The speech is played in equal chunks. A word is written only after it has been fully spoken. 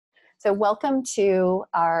So welcome to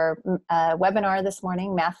our webinar this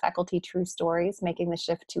morning, Math Faculty True Stories, Making the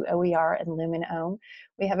Shift to OER and Lumen OHM.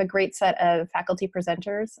 We have a great set of faculty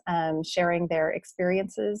presenters sharing their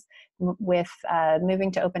experiences with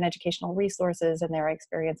moving to open educational resources and their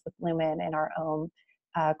experience with Lumen and our own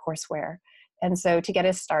courseware. And so to get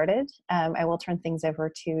us started, I will turn things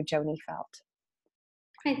over to Joni Felt.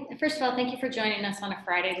 Hi. First of all, thank you for joining us on a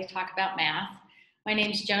Friday to talk about math. My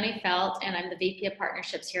name is Joni Felt, and I'm the VP of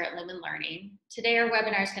Partnerships here at Lumen Learning. Today, our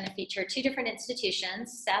webinar is going to feature two different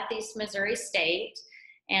institutions, Southeast Missouri State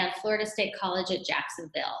and Florida State College at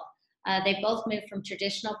Jacksonville. They both moved from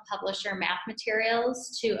traditional publisher math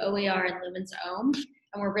materials to OER and Lumen's OHM,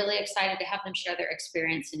 and we're really excited to have them share their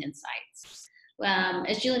experience and insights.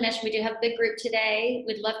 As Julie mentioned, we do have a big group today.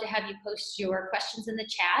 We'd love to have you post your questions in the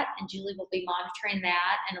chat, and Julie will be monitoring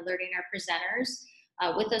that and alerting our presenters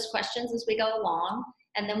with those questions as we go along.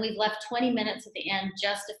 And then we've left 20 minutes at the end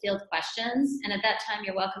just to field questions. And at that time,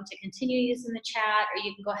 you're welcome to continue using the chat, or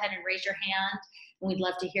you can go ahead and raise your hand. And we'd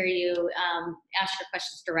love to hear you ask your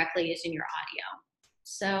questions directly using your audio.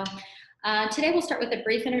 So today we'll start with a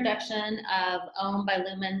brief introduction of OHM by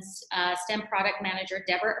Lumen's STEM product manager,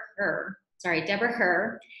 Deborah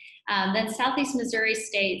Herr. Then Southeast Missouri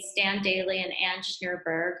State, Stan Daly and Ann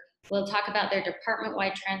Schnurberg will talk about their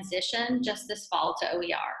department-wide transition just this fall to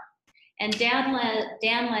OER. And Dan led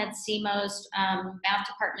CMO's math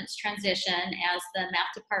department's transition as the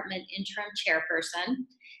math department interim chairperson.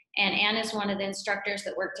 And Ann is one of the instructors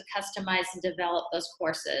that work to customize and develop those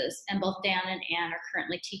courses. And both Dan and Ann are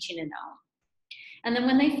currently teaching in OHM. And then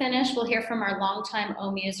when they finish, we'll hear from our longtime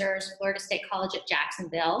OHM users, Florida State College at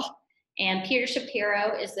Jacksonville. And Peter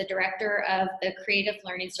Shapiro is the director of the Creative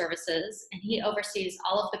Learning Services, and he oversees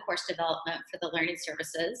all of the course development for the learning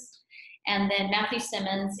services. And then Matthew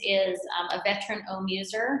Simmons is a veteran OHM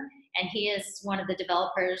user, and he is one of the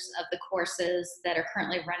developers of the courses that are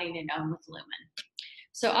currently running in OHM with Lumen.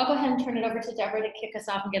 So I'll go ahead and turn it over to Deborah to kick us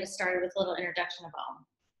off and get us started with a little introduction of OHM.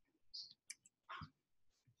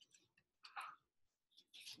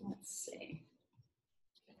 Let's see.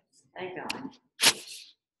 How's that going?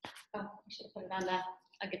 Oh, I should have put it on the,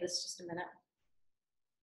 I'll give this just a minute.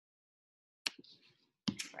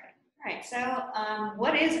 All right, so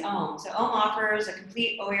what is OHM? So OHM offers a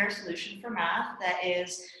complete OER solution for math that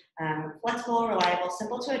is flexible, reliable,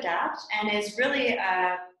 simple to adapt, and is really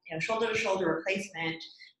a shoulder-to-shoulder replacement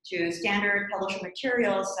to standard publisher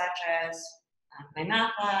materials such as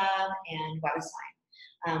MyMathLab and WebAssign.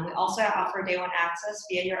 We also offer day one access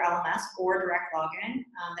via your LMS or direct login.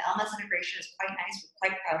 The LMS integration is quite nice. We're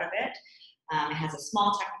quite proud of it. It has a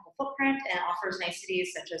small technical footprint and offers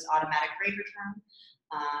niceties such as automatic grade return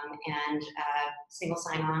and single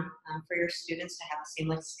sign-on for your students to have a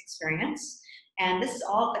seamless experience. And this is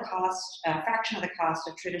all at the cost, a fraction of the cost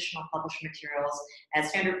of traditional publisher materials at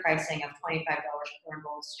standard pricing of $25 per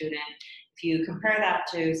enrolled student. If you compare that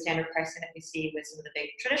to standard pricing that we see with some of the big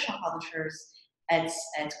traditional publishers, it's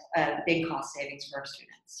a big cost savings for our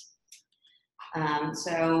students.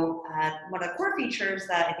 One of the core features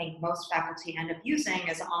that I think most faculty end up using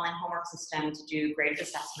is an online homework system to do graded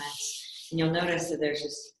assessments. And you'll notice that there's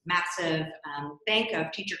this massive bank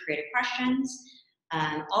of teacher-created questions,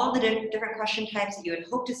 all of the different question types that you would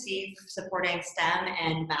hope to see supporting STEM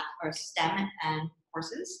and math or STEM and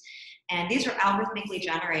courses. And these are algorithmically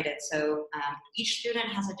generated, so each student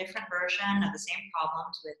has a different version of the same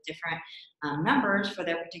problems with different numbers for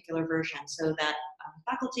their particular version, so that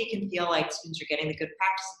faculty can feel like students are getting the good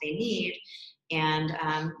practice that they need and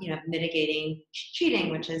mitigating cheating,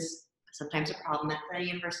 which is sometimes a problem at the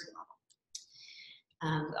university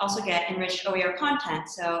level. We also get enriched OER content.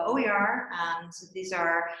 So OER, so these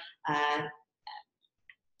are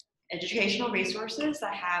educational resources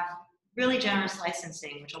that have really generous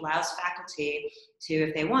licensing, which allows faculty to,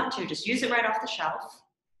 if they want to, just use it right off the shelf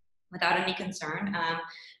without any concern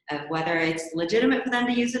of whether it's legitimate for them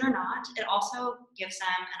to use it or not. It also gives them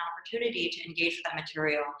an opportunity to engage with that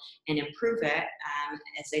material and improve it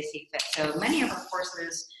as they see fit. So many of our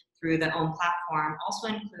courses through the OHM platform also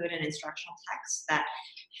include an instructional text that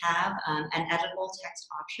have an editable text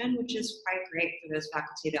option, which is quite great for those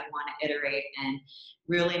faculty that want to iterate and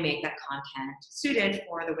really make that content suited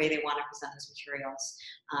for the way they want to present those materials.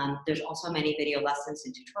 There's also many video lessons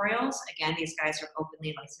and tutorials. Again, these guys are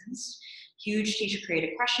openly licensed. Huge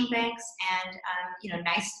teacher-created question banks and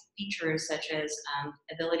nice features such as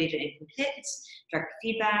ability to include hits, direct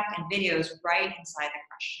feedback, and videos right inside the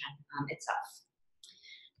question itself.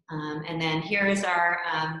 And then here is our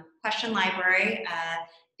question library.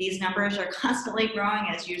 These numbers are constantly growing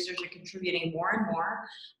as users are contributing more and more.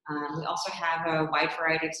 We also have a wide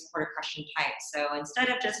variety of supported question types. So instead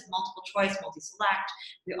of just multiple choice, multi-select,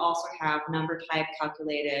 we also have number type,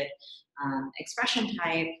 calculated, expression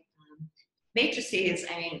type, matrices.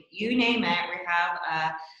 I mean, you name it, we have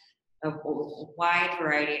a wide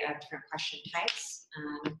variety of different question types,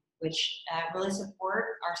 which really support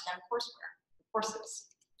our STEM courses.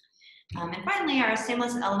 And finally, our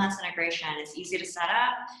seamless LMS integration is easy to set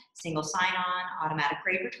up, single sign-on, automatic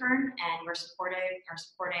grade return, and we're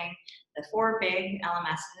supporting the 4 big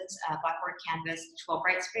LMSs, Blackboard, Canvas, 12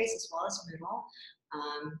 Brightspace, as well as Moodle,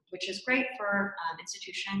 which is great for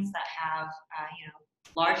institutions that have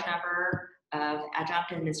large number of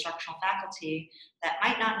adjunct and instructional faculty that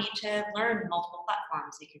might not need to learn multiple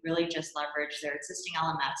platforms. They could really just leverage their existing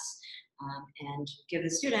LMS and give the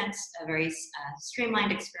students a very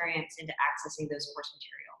streamlined experience into accessing those course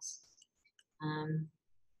materials.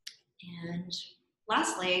 And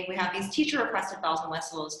lastly, we have these teacher-requested bells and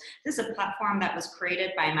whistles. This is a platform that was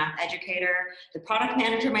created by a math educator. The product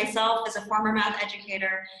manager myself is a former math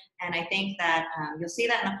educator, and I think that you'll see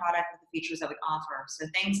that in the product with the features that we offer. So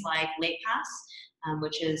things like Late Pass,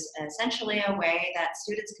 which is essentially a way that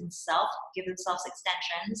students can give themselves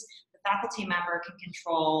extensions. The faculty member can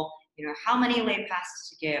control how many late passes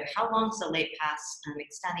to give, how long does the late pass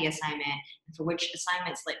extend the assignment, and for which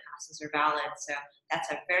assignments late passes are valid. So that's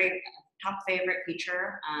a very top favorite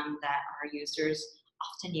feature that our users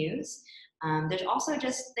often use. There's also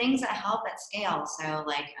just things that help at scale. So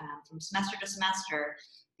like from semester to semester,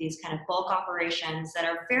 these kind of bulk operations that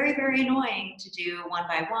are very, very annoying to do one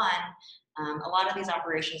by one. A lot of these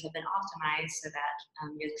operations have been optimized so that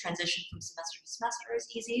your transition from semester to semester is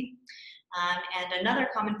easy. And another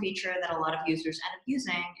common feature that a lot of users end up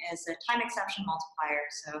using is the time exception multiplier.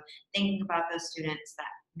 So thinking about those students that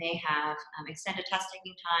may have extended test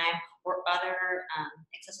taking time or other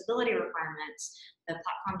accessibility requirements, the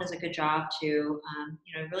platform does a good job to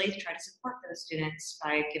really try to support those students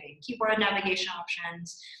by giving keyboard navigation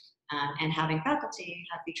options and having faculty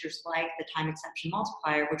have features like the time exception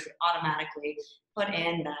multiplier, which would automatically put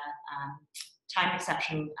in the time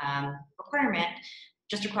exception requirement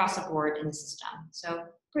just across the board in the system. So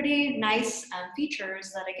pretty nice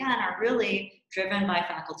features that, again, are really driven by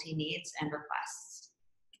faculty needs and requests.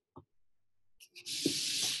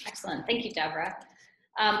 Excellent, thank you, Deborah.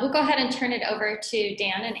 We'll go ahead and turn it over to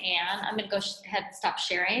Dan and Anne. I'm gonna go ahead and stop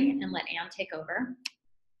sharing and let Anne take over.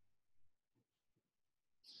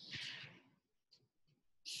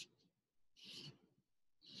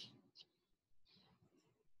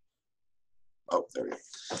 Oh, there we go.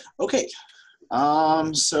 Okay.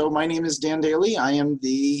 So my name is Dan Daly. I am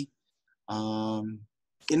the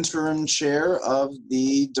interim chair of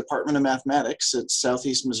the Department of Mathematics at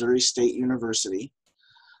Southeast Missouri State University.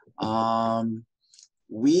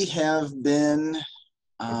 We have been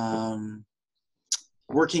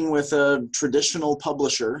working with a traditional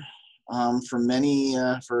publisher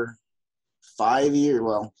for 5 years,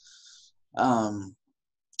 well,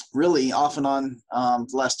 really off and on the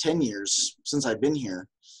last 10 years since I've been here.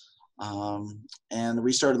 And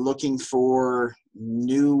we started looking for a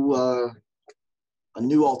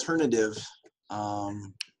new alternative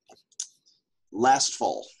last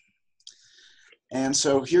fall. And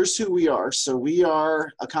so here's who we are. So we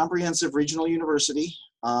are a comprehensive regional university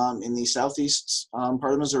in the southeast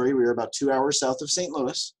part of Missouri. We are about 2 hours south of St.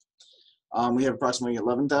 Louis. We have approximately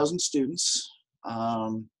 11,000 students.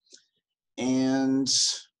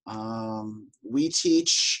 We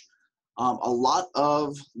teach a lot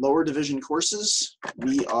of lower division courses.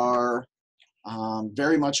 We are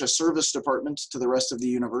very much a service department to the rest of the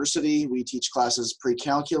university. We teach classes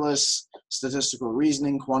pre-calculus, statistical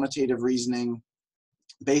reasoning, quantitative reasoning,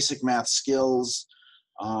 basic math skills.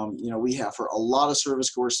 We have for a lot of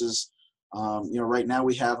service courses. Right now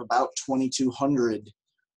we have about 2,200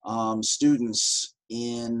 students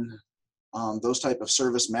in those type of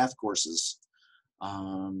service math courses.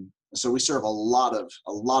 So we serve a lot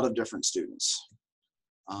of different students.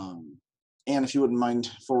 Anne, if you wouldn't mind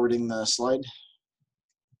forwarding the slide.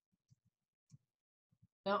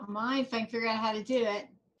 Don't mind if I can figure out how to do it.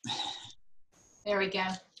 There we go.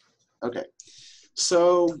 Okay,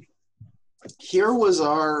 so here was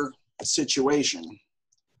our situation.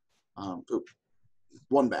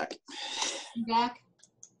 One back. Back.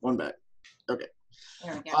 One back. Okay.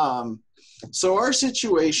 There we go. So our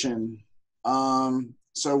situation.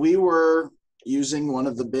 So we were using one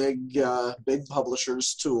of the big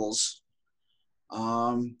publishers' tools,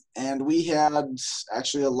 and we had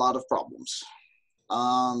actually a lot of problems.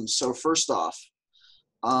 So first off,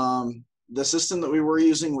 the system that we were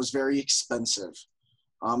using was very expensive.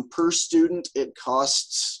 Per student, it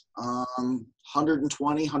costs $120,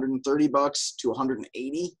 $130 to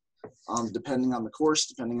 $180, depending on the course,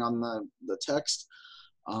 depending on the text.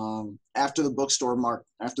 After the bookstore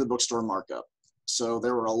markup. So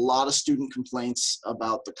there were a lot of student complaints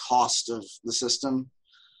about the cost of the system.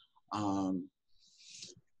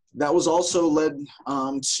 That was also led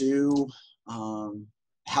to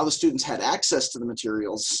how the students had access to the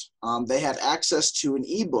materials. They had access to an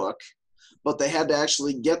ebook, but they had to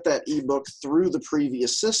actually get that ebook through the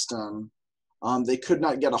previous system. They could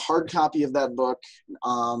not get a hard copy of that book,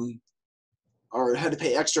 or had to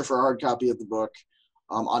pay extra for a hard copy of the book,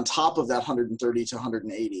 on top of that 130 to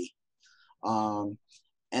 180. And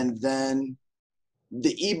then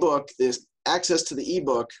the ebook, this access to the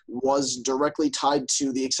ebook was directly tied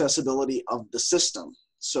to the accessibility of the system.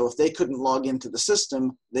 So if they couldn't log into the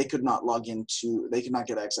system, they could not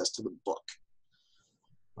get access to the book.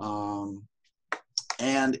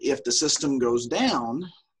 And if the system goes down,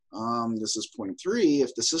 this is point 3,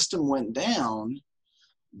 if the system went down,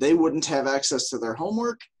 they wouldn't have access to their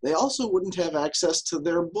homework. They also wouldn't have access to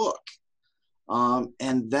their book.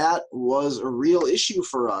 And that was a real issue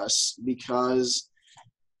for us, because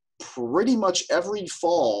pretty much every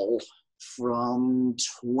fall from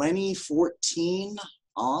 2014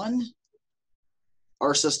 on,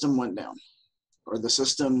 our system went down, or the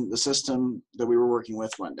system that we were working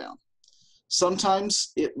with went down.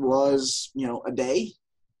 Sometimes it was, a day.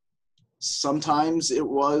 Sometimes it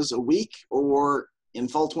was a week, or in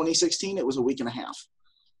fall 2016, it was a week and a half.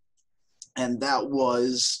 And that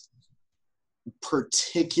was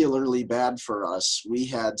particularly bad for us. We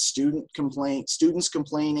had students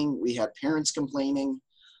complaining, we had parents complaining.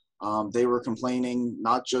 They were complaining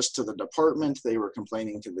not just to the department, they were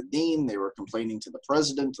complaining to the dean, they were complaining to the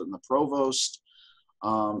president and the provost.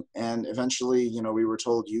 And eventually, we were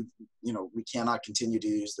told, we cannot continue to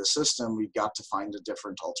use the system. We've got to find a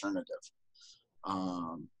different alternative.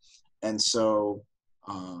 And so,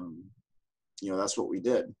 that's what we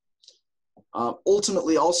did.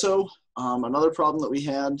 Ultimately, also, another problem that we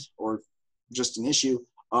had, or just an issue,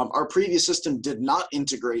 our previous system did not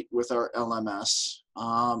integrate with our LMS.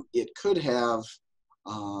 It could have,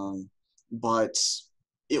 but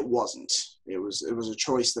it wasn't. It was a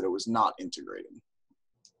choice that it was not integrating.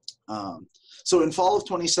 So in fall of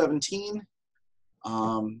 2017,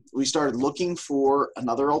 we started looking for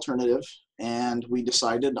another alternative, and we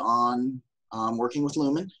decided on working with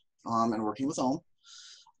Lumen and working with OHM.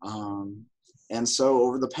 And so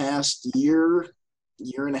over the past year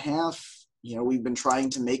and a half, we've been trying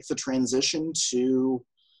to make the transition to,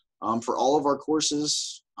 for all of our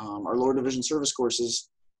courses, our lower division service courses,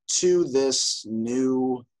 to this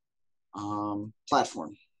new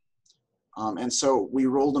platform. And so we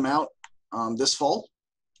rolled them out this fall,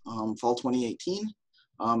 fall 2018.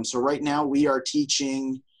 So right now we are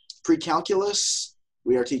teaching pre-calculus,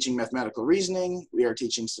 we are teaching mathematical reasoning, we are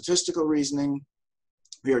teaching statistical reasoning,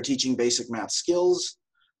 we are teaching basic math skills.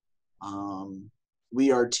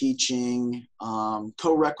 We are teaching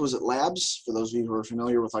co-requisite labs, for those of you who are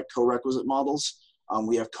familiar with co-requisite models.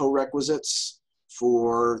 We have co-requisites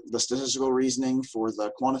for the statistical reasoning, for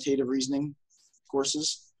the quantitative reasoning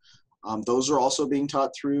courses. Those are also being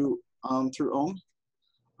taught through OHM.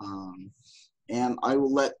 And I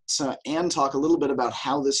will let Anne talk a little bit about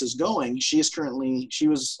how this is going. She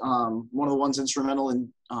was one of the ones instrumental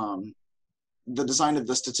in the design of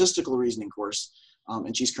the statistical reasoning course,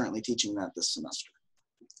 and she's currently teaching that this semester.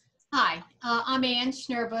 Hi, I'm Ann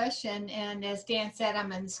Schnurbush, and as Dan said,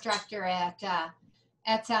 I'm an instructor at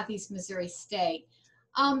Southeast Missouri State.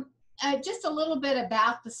 Just a little bit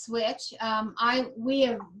about the switch. We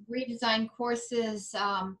have redesigned courses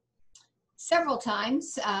several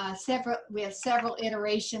times. We have several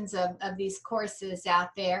iterations of these courses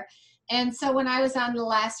out there. And so when I was on the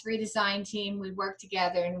last redesign team, we worked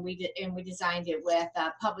together and we designed it with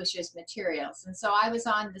publishers' materials. And so I was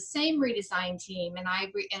on the same redesign team, and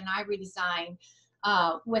I redesigned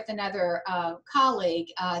with another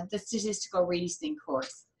colleague the statistical reasoning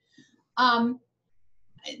course.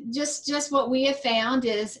 Just what we have found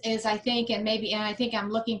is I think, and I think I'm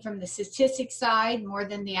looking from the statistics side more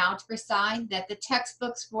than the algebra side, that the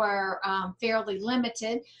textbooks were fairly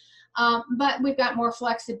limited. But we've got more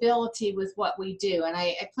flexibility with what we do, and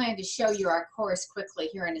I plan to show you our course quickly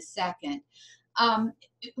here in a second.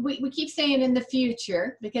 We keep saying in the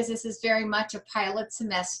future, because this is very much a pilot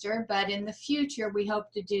semester, but in the future we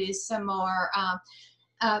hope to do some more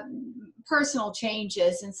personal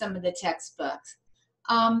changes in some of the textbooks.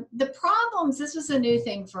 The problems, this was a new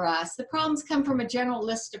thing for us. The problems come from a general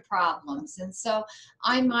list of problems. And so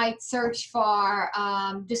I might search for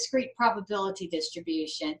discrete probability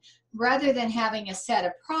distribution rather than having a set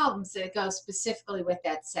of problems that go specifically with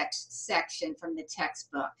that section from the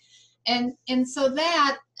textbook. And so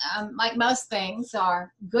that, like most things,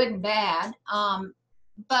 are good and bad,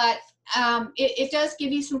 but it does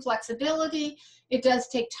give you some flexibility. It does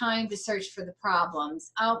take time to search for the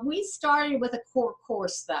problems. We started with a core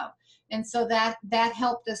course though, and so that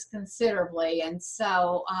helped us considerably. And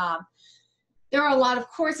so there are a lot of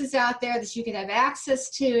courses out there that you could have access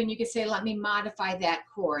to, and you could say, let me modify that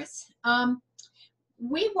course.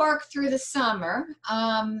 We work through the summer.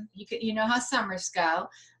 You know how summers go.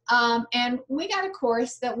 And we got a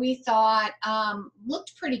course that we thought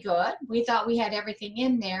looked pretty good. We thought we had everything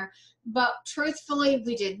in there, but truthfully,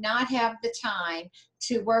 we did not have the time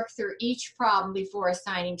to work through each problem before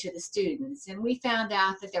assigning to the students. And we found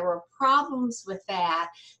out that there were problems with that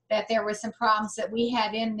there were some problems that we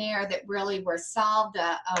had in there that really were solved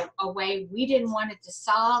a way we didn't want it to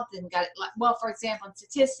solve. And got it, well, for example, in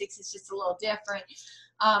statistics, it's just a little different.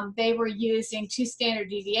 They were using 2 standard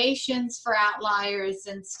deviations for outliers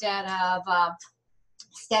instead of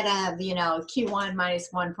you know, Q1 minus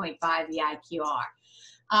 1.5 the IQR.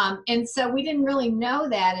 And so we didn't really know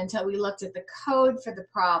that until we looked at the code for the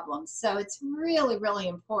problems. So it's really, really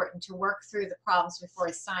important to work through the problems before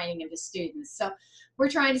assigning them to students. So we're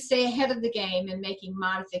trying to stay ahead of the game and making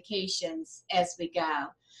modifications as we go.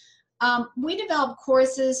 We develop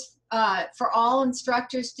courses for all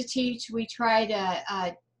instructors to teach. We try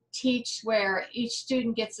to teach where each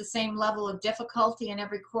student gets the same level of difficulty in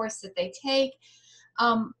every course that they take.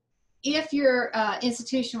 If your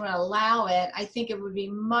institution would allow it, I think it would be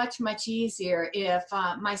much, much easier if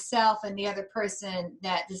myself and the other person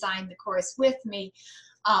that designed the course with me,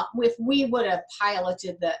 we would have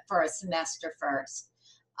piloted for a semester first.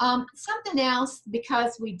 Something else,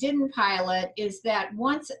 because we didn't pilot, is that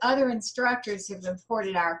once other instructors have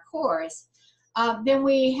imported our course, then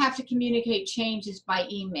we have to communicate changes by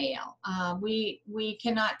email. We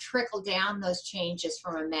cannot trickle down those changes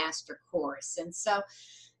from a master course, and so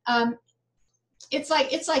it's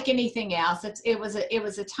like anything else. It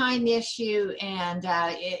was a time issue, and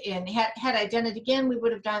had I done it again, we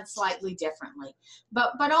would have done it slightly differently.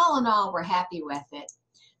 But all in all, we're happy with it.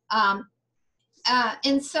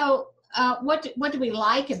 And so what do we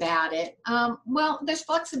like about it? Well, there's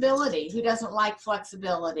flexibility. Who doesn't like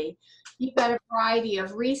flexibility? You've got a variety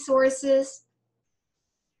of resources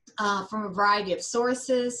from a variety of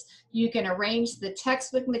sources. You can arrange the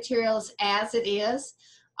textbook materials as it is.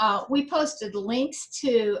 We posted links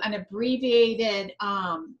to an abbreviated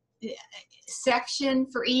section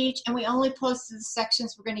for each, and we only posted the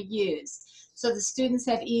sections we're going to use, so the students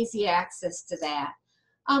have easy access to that.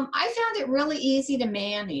 I found it really easy to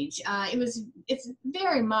manage. It's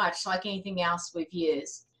very much like anything else we've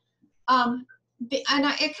used. And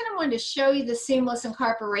I kind of wanted to show you the seamless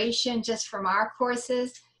incorporation just from our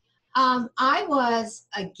courses. I was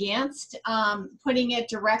against putting it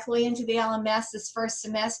directly into the LMS this first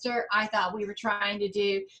semester. I thought we were trying to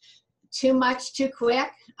do too much too quick.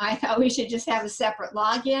 I thought we should just have a separate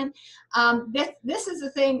login. This is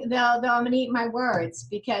the thing, though I'm going to eat my words,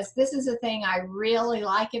 because this is the thing I really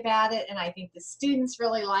like about it, and I think the students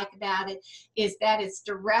really like about it, is that it's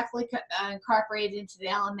directly incorporated into the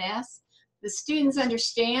LMS. The students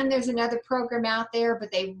understand there's another program out there,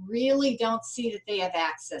 but they really don't see that they have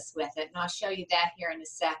access with it, and I'll show you that here in a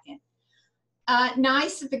second.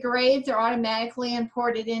 Nice that the grades are automatically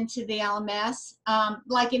imported into the LMS.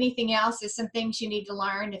 Like anything else, there's some things you need to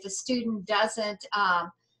learn. If a student doesn't,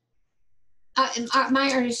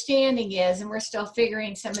 my understanding is, and we're still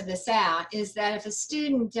figuring some of this out, is that if a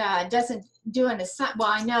student doesn't do an assignment,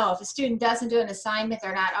 well, I know if a student doesn't do an assignment,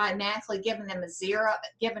 they're not automatically given a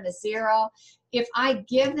zero. If I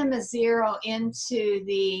give them a 0 in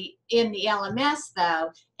the LMS though,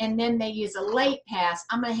 and then they use a late pass,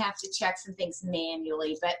 I'm going to have to check some things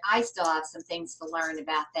manually, but I still have some things to learn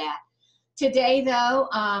about that. Today though,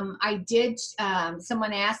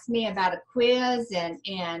 someone asked me about a quiz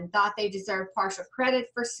and thought they deserved partial credit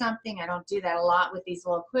for something. I don't do that a lot with these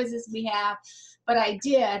little quizzes we have, but I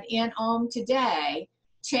did in OHM today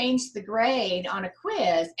change the grade on a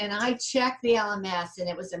quiz, and I checked the LMS and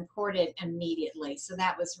it was imported immediately. So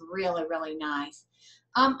that was really, really nice.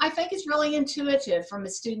 I think it's really intuitive from a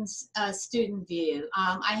student view.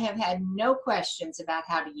 I have had no questions about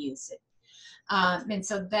how to use it. And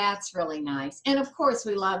so that's really nice. And of course,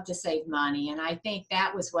 we love to save money. And I think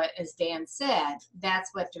that was what, as Dan said,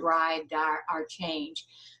 that's what derived our change.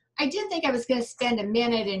 I did think I was going to spend a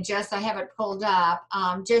minute and just, I have it pulled up,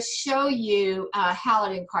 just show you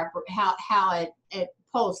how it incorporates, how it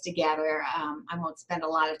pulls together. I won't spend a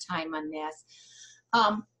lot of time on this.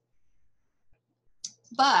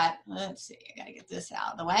 But let's see, I gotta get this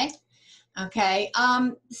out of the way. Okay,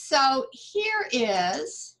 so here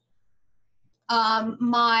is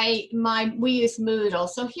we use Moodle.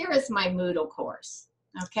 So here is my Moodle course,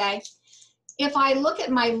 okay? If I look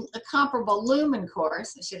at my comparable Lumen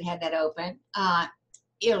course, I should have had that open.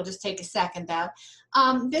 It'll just take a second though.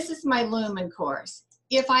 This is my Lumen course.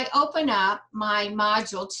 If I open up my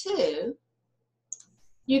module 2,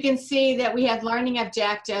 you can see that we had learning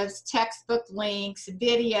objectives, textbook links,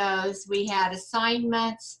 videos, we had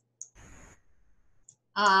assignments,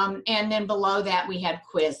 and then below that we had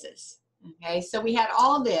quizzes. Okay, so we had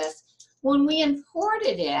all this. When we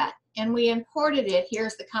imported it,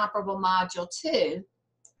 here's the comparable module 2,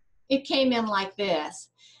 it came in like this.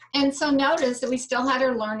 And so notice that we still had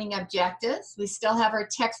our learning objectives, we still have our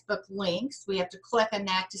textbook links, we have to click on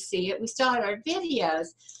that to see it, we still have our videos,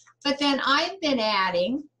 but then I've been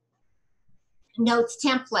adding notes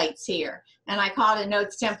templates here. And I call it a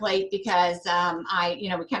notes template because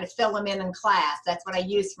we kind of fill them in class. That's what I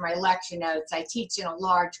use for my lecture notes. I teach in a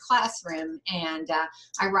large classroom and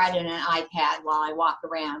I write in an iPad while I walk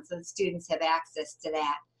around so the students have access to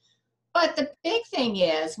that. But the big thing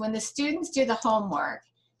is when the students do the homework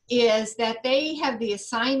is that they have the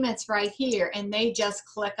assignments right here and they just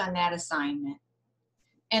click on that assignment.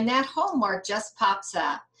 And that homework just pops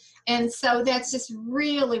up. And so that's just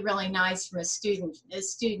really, really nice from a student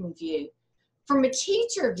view. From a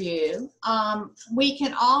teacher view, we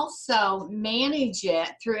can also manage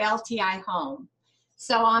it through LTI Home.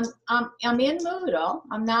 So I'm in Moodle.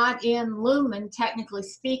 I'm not in Lumen, technically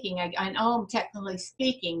speaking. I'm OHM, technically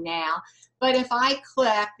speaking now. But if I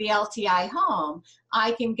click the LTI Home,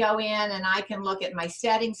 I can go in and I can look at my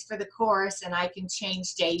settings for the course and I can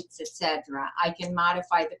change dates, etc. I can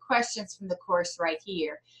modify the questions from the course right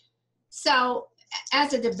here. So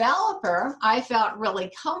as a developer, I felt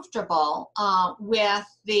really comfortable with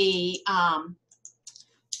the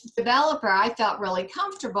I felt really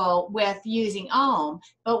comfortable with using OHM,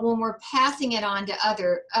 but when we're passing it on to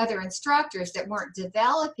other instructors that weren't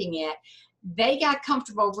developing it, they got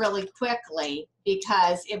comfortable really quickly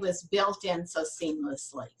because it was built in so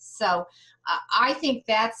seamlessly. So I think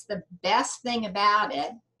that's the best thing about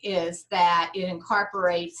it, is that it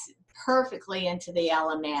incorporates perfectly into the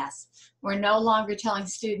LMS. We're no longer telling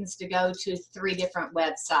students to go to 3 different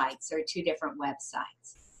websites or 2 different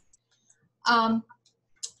websites. And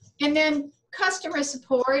then customer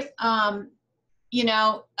support, the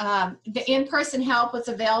in-person help was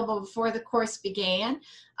available before the course began.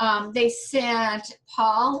 They sent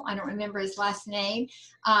Paul, I don't remember his last name,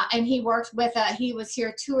 and he worked with, he was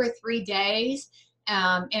here 2 or 3 days,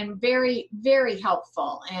 and very, very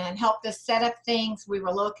helpful and helped us set up things. We were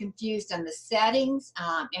a little confused on the settings,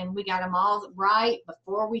 and we got them all right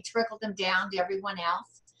before we trickled them down to everyone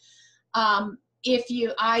else.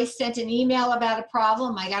 I sent an email about a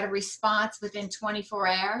problem, I got a response within 24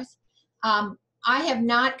 hours. I have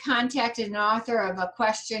not contacted an author of a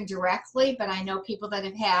question directly, but I know people that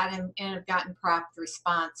have had and have gotten prompt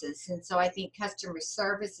responses. And so I think customer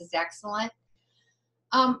service is excellent.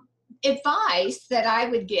 Advice that I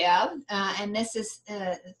would give, and this is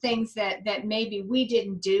things that maybe we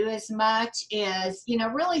didn't do as much, is,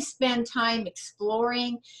 really spend time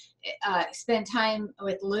exploring, spend time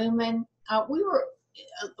with Lumen. We were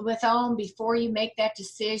with OHM before you make that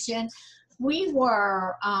decision. We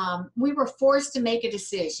were forced to make a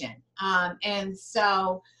decision, and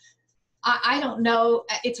so I don't know.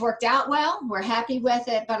 It's worked out well. We're happy with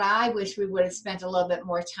it, but I wish we would have spent a little bit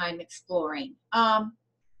more time exploring.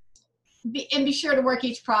 And be sure to work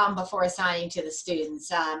each problem before assigning to the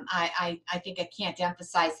students. I think I can't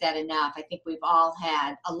emphasize that enough. I think we've all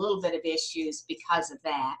had a little bit of issues because of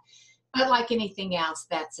that. But like anything else,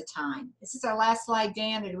 that's the time. This is our last slide,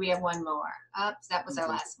 Dan, or do we have one more? Oops, that was our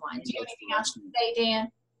last one. Do you have anything else to say,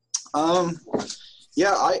 Dan?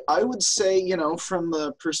 Yeah, I would say, from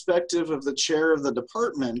the perspective of the chair of the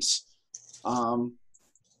department,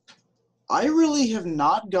 I really have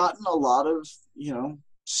not gotten a lot of,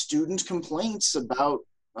 student complaints about,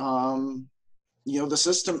 the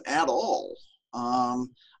system at all.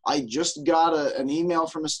 I just got an email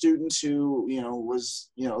from a student who, was,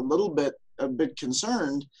 a bit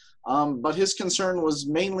concerned, but his concern was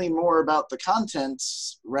mainly more about the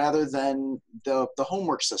contents rather than the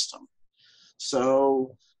homework system.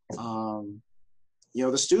 So, you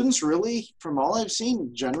know, the students really, from all I've seen,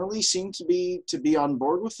 generally seem to be on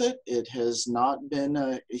board with it. It has not been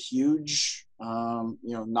a huge, you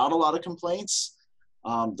know, not a lot of complaints.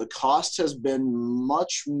 The cost has been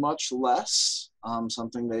much less.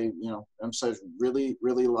 Something they, you know, emphasize really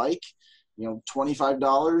like. You know,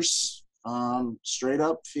 $25 straight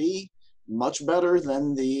up fee, much better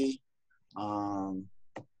than the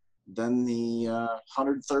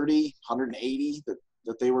 130, 180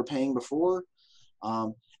 that they were paying before.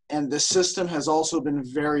 And the system has also been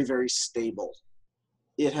very stable.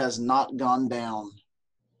 It has not gone down,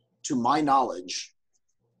 to my knowledge,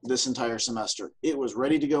 this entire semester. It was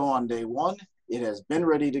ready to go on day one. It has been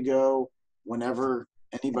ready to go whenever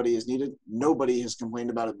anybody is needed. Nobody has complained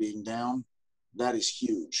about it being down. That is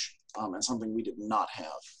huge, and something we did not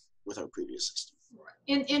have with our previous system.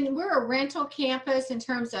 And we're a rental campus in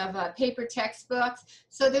terms of paper textbooks.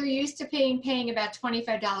 So they're used to paying about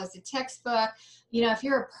 $25 a textbook. You know, if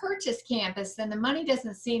you're a purchase campus, then the money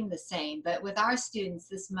doesn't seem the same. But with our students,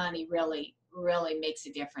 this money really makes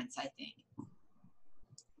a difference, I think.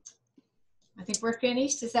 I think we're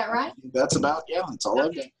finished. Is that right? That's about, yeah, that's all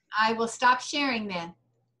I've got. I will stop sharing then.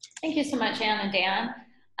 Thank you so much, Ann and Dan.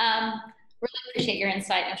 Really appreciate your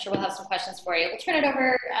insight. I'm sure we'll have some questions for you. We'll turn it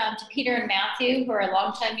over to Peter and Matthew, who are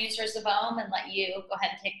longtime users of OHM, and let you go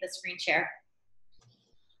ahead and take the screen share.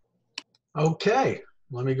 Okay,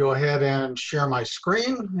 let me go ahead and share my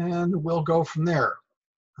screen, and we'll go from there.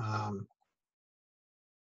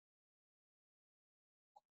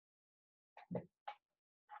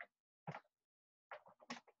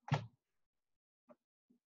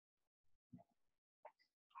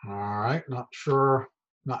 All right, not sure,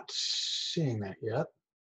 not seeing that yet.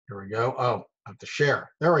 Here we go. Oh, I have to share.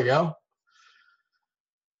 There we go.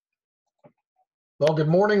 Well, good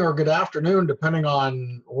morning or good afternoon, depending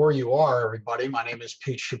on where you are, everybody. My name is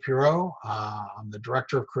Pete Shapiro. I'm the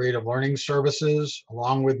Director of Creative Learning Services.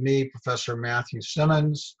 Along with me, Professor Matthew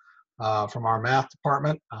Simmons from our math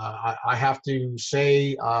department. I have to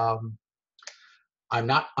say, I'm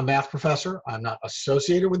not a math professor. I'm not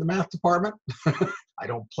associated with the math department. I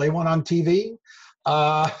don't play one on TV.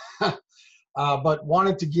 But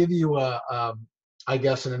wanted to give you I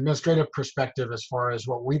guess, an administrative perspective as far as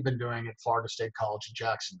what we've been doing at Florida State College in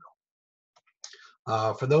Jacksonville.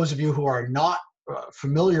 For those of you who are not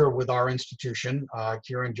familiar with our institution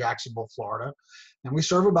here in Jacksonville, Florida, and we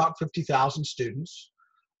serve about 50,000 students.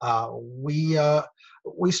 We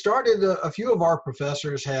started, a few of our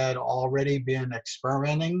professors had already been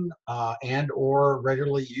experimenting and or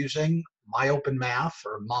regularly using MyOpenMath,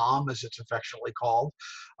 or MOM as it's affectionately called,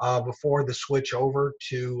 before the switch over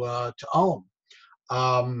to OHM.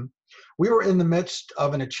 We were in the midst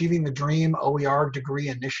of an Achieving the Dream OER degree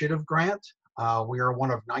initiative grant. We are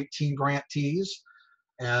one of 19 grantees.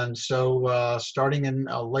 And so starting in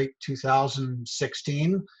late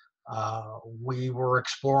 2016, we were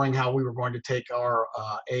exploring how we were going to take our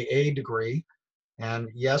AA degree. And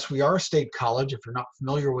yes, we are a state college. If you're not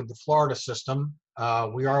familiar with the Florida system,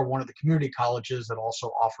 we are one of the community colleges that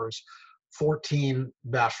also offers 14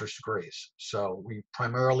 bachelor's degrees. So we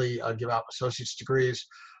primarily give out associate's degrees,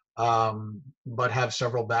 but have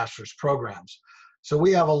several bachelor's programs. So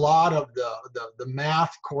we have a lot of the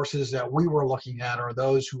math courses that we were looking at are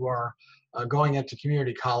those who are going into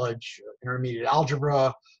community college, intermediate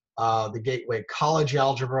algebra, the Gateway College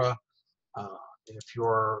algebra. If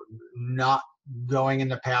you're not going in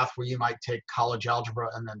the path where you might take college algebra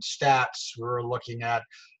and then stats, we're looking at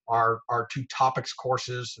our two topics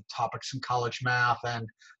courses, the topics in college math and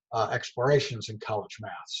explorations in college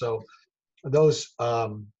math. So those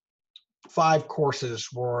 5 courses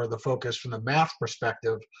were the focus from the math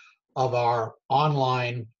perspective of our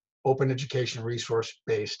online open education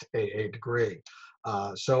resource-based AA degree.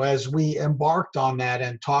 So as we embarked on that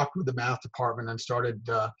and talked with the math department and started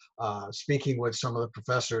speaking with some of the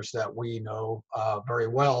professors that we know very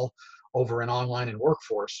well over in online and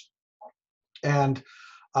workforce. And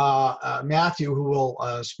Matthew, who will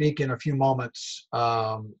speak in a few moments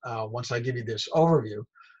once I give you this overview,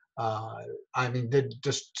 I mean, did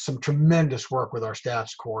just some tremendous work with our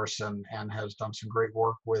stats course and has done some great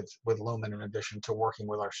work with Lumen in addition to working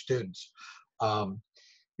with our students.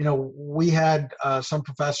 You know, we had some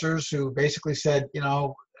professors who basically said, you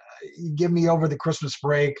know, give me over the Christmas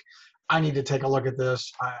break. I need to take a look at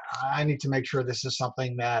this. I need to make sure this is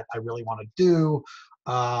something that I really want to do.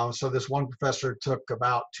 So this one professor took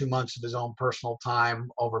about 2 months of his own personal time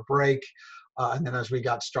over break. And then as we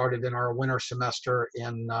got started in our winter semester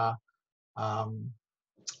and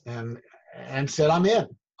said, I'm in,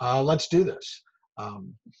 let's do this.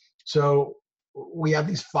 So we have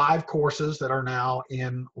these 5 courses that are now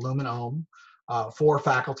in Lumen OHM. 4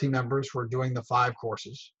 faculty members were doing the 5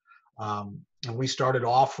 courses. And we started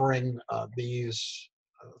offering these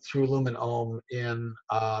through Lumen OHM in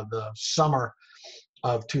the summer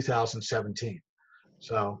of 2017.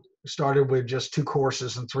 So we started with just 2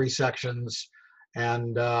 courses and 3 sections.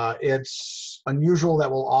 And it's unusual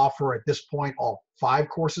that we'll offer at this point all 5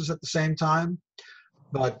 courses at the same time.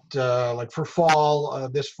 But like for fall,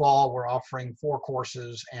 this fall, we're offering 4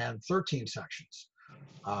 courses and 13 sections.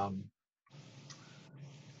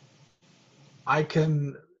 I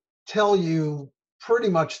can tell you pretty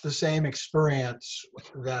much the same experience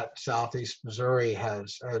that Southeast Missouri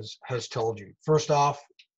has told you. First off,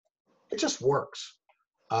 it just works.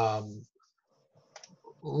 Lumen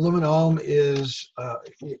OHM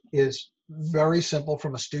is very simple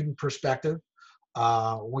from a student perspective.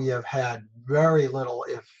 We have had very little,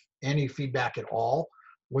 if any, feedback at all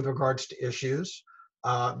with regards to issues.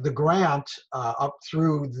 The grant up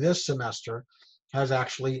through this semester has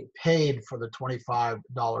actually paid for the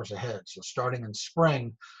 $25 a head. So starting in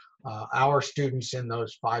spring, our students in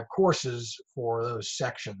those 5 courses for those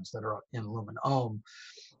sections that are in Lumen OHM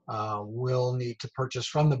will need to purchase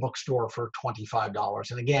from the bookstore for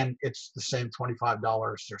 $25. And again, it's the same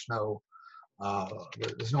 $25.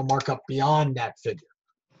 There's no markup beyond that figure.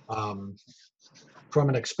 From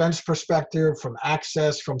an expense perspective, from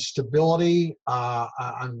access, from stability,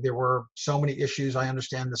 there were so many issues, I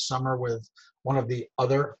understand, this summer with one of the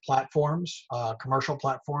other platforms, commercial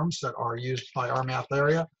platforms that are used by our math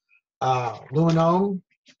area. Lumen OHM,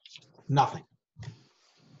 nothing.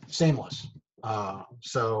 Seamless.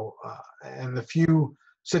 And the few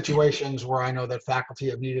situations where I know that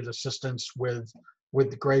faculty have needed assistance with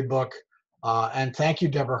the grade book, and thank you,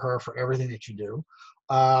 Deborah Herr, for everything that you do.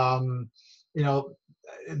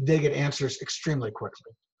 They get answers extremely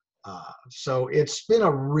quickly. So it's been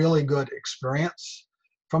a really good experience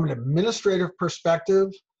from an administrative perspective,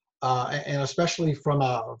 and especially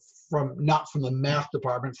not from the math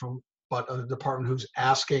department, but a department who's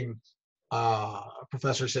asking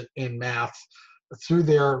professors in math through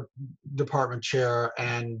their department chair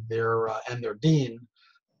and their dean.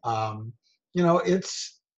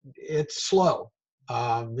 It's slow.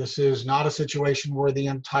 This is not a situation where the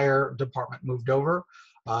entire department moved over.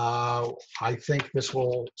 I think this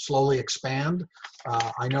will slowly expand.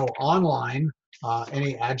 I know online,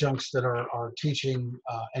 any adjuncts that are teaching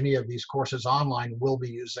any of these courses online will be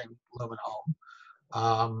using Lumen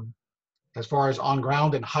OHM. As far as on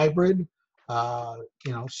ground and hybrid,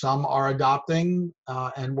 some are adopting,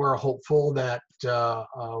 and we're hopeful that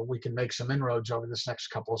we can make some inroads over this next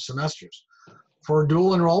couple of semesters. For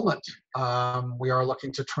dual enrollment, we are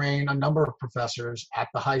looking to train a number of professors at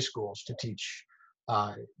the high schools to teach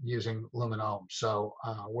using Lumen OHM. So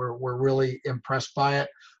we're really impressed by it.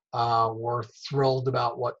 We're thrilled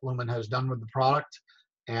about what Lumen has done with the product.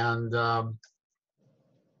 And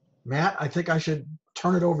Matt, I think I should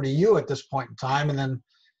turn it over to you at this point in time, and then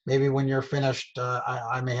maybe when you're finished,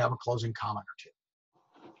 I may have a closing comment or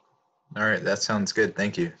 2. All right, that sounds good.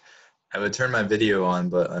 Thank you. I would turn my video on,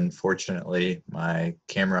 but unfortunately, my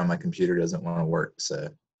camera on my computer doesn't want to work, so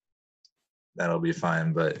that'll be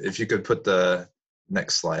fine. But if you could put the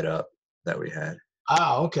next slide up that we had.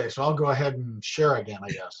 Okay. So I'll go ahead and share again, I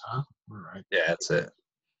guess, huh? All right. Yeah, that's it.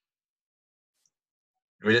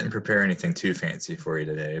 We didn't prepare anything too fancy for you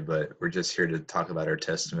today, but we're just here to talk about our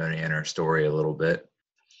testimony and our story a little bit.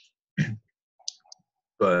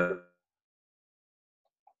 But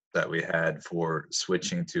that we had for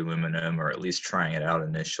switching to Lumen OHM, or at least trying it out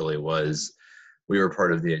initially, was we were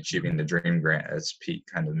part of the Achieving the Dream grant, as Pete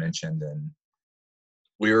kind of mentioned, and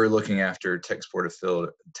we were looking after textbook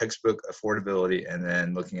affordability and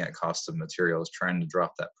then looking at cost of materials, trying to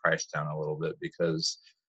drop that price down a little bit because,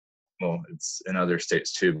 well, it's in other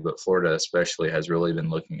states too, but Florida especially has really been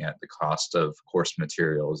looking at the cost of course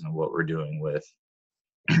materials and what we're doing with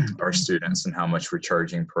our students and how much we're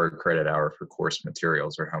charging per credit hour for course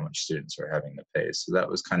materials, or how much students are having to pay. So that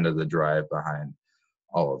was kind of the drive behind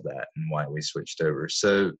all of that and why we switched over.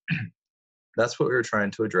 So that's what we were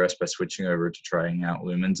trying to address by switching over to trying out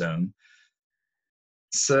Lumen OHM.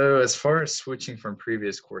 So as far as switching from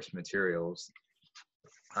previous course materials,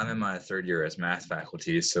 I'm in my 3rd year as math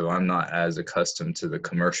faculty, so I'm not as accustomed to the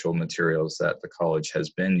commercial materials that the college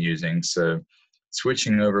has been using. So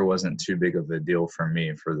switching over wasn't too big of a deal for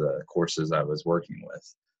me for the courses I was working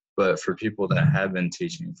with. But for people that have been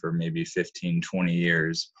teaching for maybe 15, 20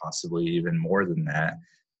 years, possibly even more than that,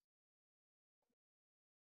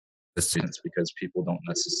 the students, because people don't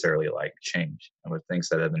necessarily like change. And with things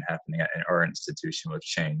that have been happening at our institution with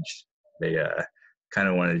change, they kind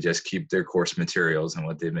of want to just keep their course materials and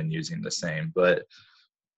what they've been using the same. But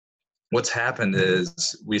what's happened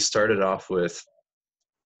is we started off with,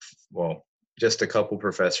 well, just a couple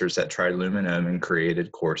professors that tried Lumen OHM and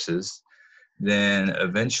created courses. Then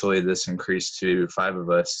eventually this increased to 5 of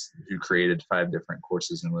us who created 5 different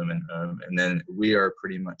courses in Lumen OHM. And then we are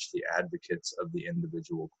pretty much the advocates of the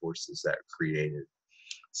individual courses that are created.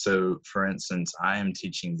 So for instance, I am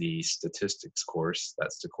teaching the statistics course.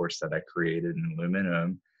 That's the course that I created in Lumen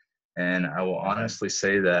OHM. And I will honestly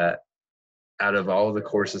say that out of all of the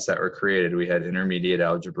courses that were created, we had intermediate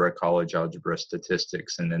algebra, college algebra,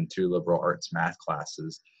 statistics, and then 2 liberal arts math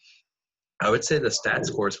classes. I would say the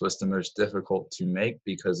stats course was the most difficult to make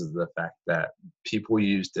because of the fact that people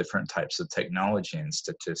use different types of technology in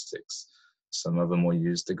statistics. Some of them will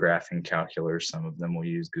use the graphing calculator, some of them will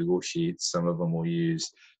use Google Sheets, some of them will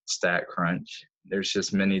use StatCrunch. There's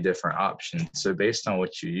just many different options. So based on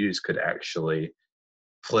what you use could actually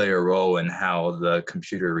play a role in how the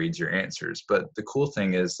computer reads your answers. But the cool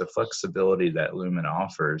thing is the flexibility that Lumen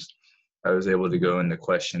offers. I was able to go into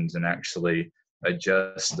questions and actually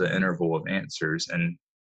adjust the interval of answers and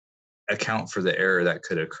account for the error that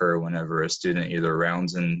could occur whenever a student either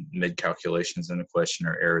rounds in mid-calculations in a question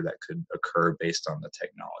or error that could occur based on the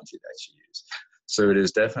technology that you use. So it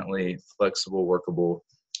is definitely flexible, workable.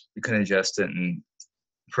 You can adjust it and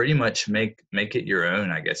pretty much make it your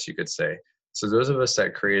own, I guess you could say. So those of us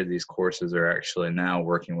that created these courses are actually now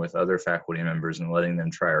working with other faculty members and letting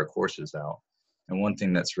them try our courses out. And one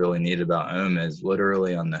thing that's really neat about OHM is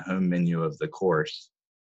literally on the home menu of the course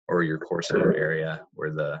or your courseware area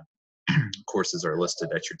where the courses are listed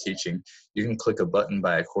that you're teaching, you can click a button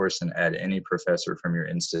by a course and add any professor from your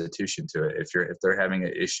institution to it. If they're having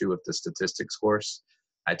an issue with the statistics course,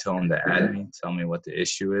 I tell them to add me, tell me what the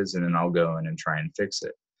issue is, and then I'll go in and try and fix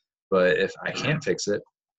it. But if I can't fix it,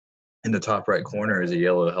 in the top right corner is a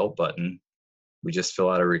yellow help button. We just fill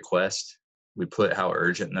out a request. We put how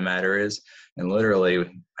urgent the matter is. And literally,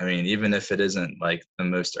 I mean, even if it isn't like the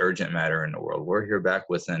most urgent matter in the world, we're here back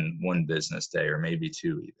within 1 business day or maybe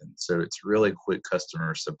 2 even. So it's really quick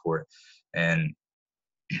customer support. And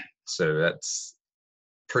so that's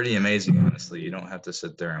pretty amazing, honestly. You don't have to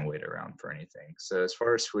sit there and wait around for anything. So as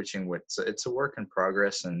far as switching, it's a work in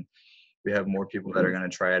progress, and we have more people that are going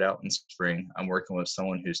to try it out in spring. I'm working with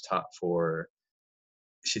someone who's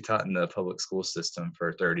she taught in the public school system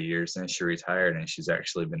for 30 years, and she retired, and she's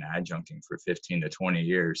actually been adjuncting for 15 to 20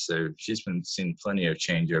 years. So she's been seeing plenty of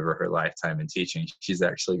change over her lifetime in teaching. She's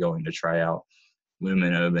actually going to try out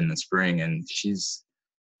Lumen OHM in the spring, and she's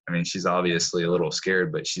obviously a little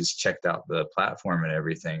scared, but she's checked out the platform and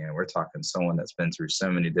everything. And we're talking someone that's been through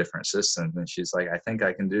so many different systems, and she's like, I think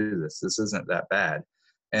I can do this. This isn't that bad.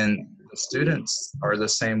 And the students are the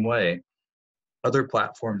same way. Other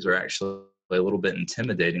platforms are actually a little bit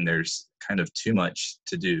intimidating. There's kind of too much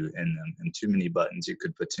to do in them and too many buttons you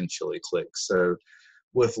could potentially click. So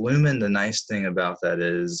with Lumen, the nice thing about that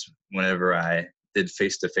is whenever I did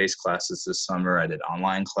face-to-face classes this summer, I did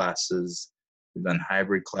online classes, we've done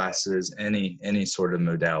hybrid classes, any sort of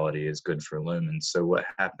modality is good for Lumen. So what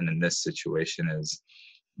happened in this situation is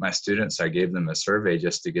my students, I gave them a survey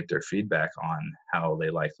just to get their feedback on how they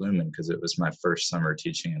like Lumen, because it was my first summer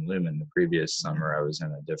teaching in Lumen. The previous summer I was in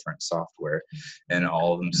a different software, and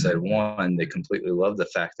all of them said, one, they completely loved the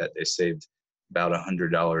fact that they saved about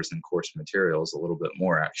 $100 in course materials, a little bit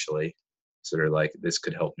more actually. So they're like, this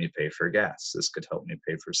could help me pay for gas. This could help me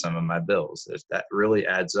pay for some of my bills. If that really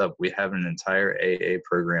adds up, we have an entire AA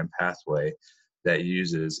program pathway that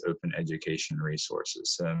uses open education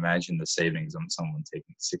resources. So imagine the savings on someone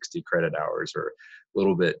taking 60 credit hours or a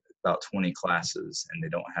little bit, about 20 classes, and they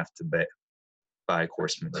don't have to buy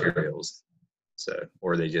course materials. So,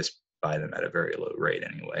 or they just buy them at a very low rate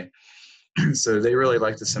anyway. So they really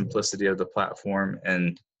like the simplicity of the platform,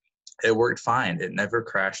 and it worked fine. It never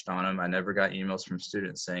crashed on them. I never got emails from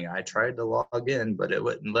students saying, I tried to log in, but it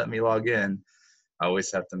wouldn't let me log in. I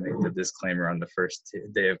always have to make the disclaimer on the first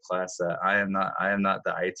day of class that I am not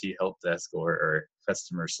the IT help desk or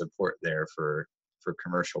customer support there for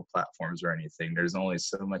commercial platforms or anything. There's only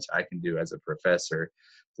so much I can do as a professor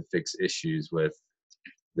to fix issues with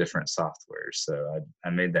different softwares. So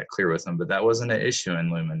I made that clear with them, but that wasn't an issue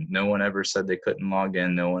in Lumen. No one ever said they couldn't log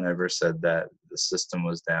in. No one ever said that the system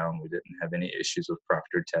was down. We didn't have any issues with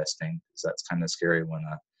proctored testing, because that's kind of scary when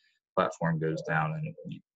a platform goes down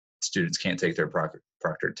and students can't take their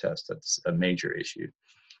proctored test. That's a major issue.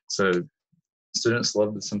 So students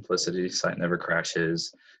love the simplicity, site never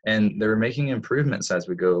crashes, and they're making improvements as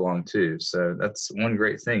we go along too. So that's one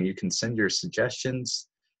great thing. You can send your suggestions,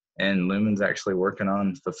 and Lumen's actually working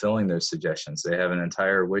on fulfilling those suggestions. They have an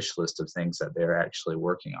entire wish list of things that they're actually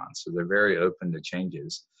working on. So they're very open to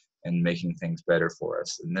changes. and making things better for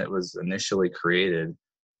us. And that was initially created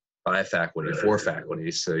by faculty for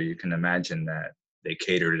faculty. So you can imagine that they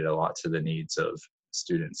catered it a lot to the needs of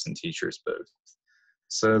students and teachers both.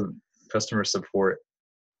 So customer support,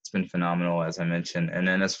 it's been phenomenal, as I mentioned. And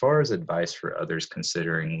then as far as advice for others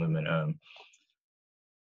considering Lumen OHM,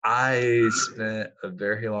 I spent a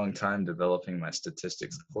very long time developing my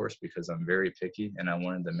statistics course because I'm very picky, and I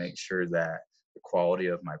wanted to make sure that the quality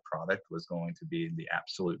of my product was going to be the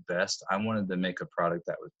absolute best. I wanted to make a product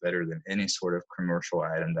that was better than any sort of commercial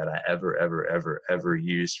item that I ever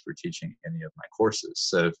used for teaching any of my courses.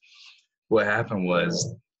 So what happened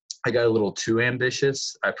was I got a little too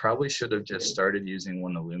ambitious. I probably should have just started using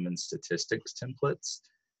one of Lumen's statistics templates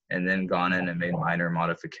and then gone in and made minor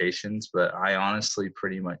modifications. But I honestly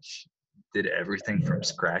pretty much did everything from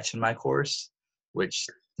scratch in my course, which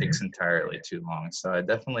takes entirely too long. So I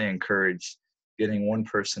definitely encourage getting one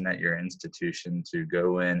person at your institution to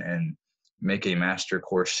go in and make a master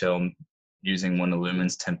course shell using one of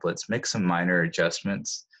Lumen's templates, make some minor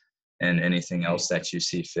adjustments and anything else that you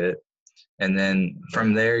see fit. And then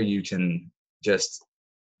from there, you can just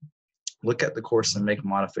look at the course and make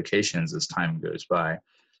modifications as time goes by.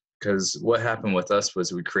 Because what happened with us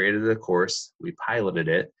was we created a course, we piloted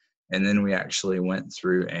it, and then we actually went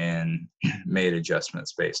through and made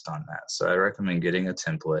adjustments based on that. So I recommend getting a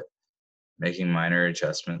template, making minor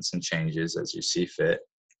adjustments and changes as you see fit,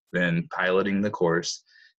 then piloting the course,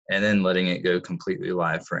 and then letting it go completely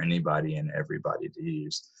live for anybody and everybody to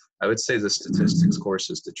use. I would say the statistics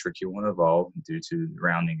course is the tricky one of all due to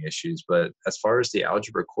rounding issues. But as far as the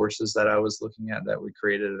algebra courses that I was looking at that we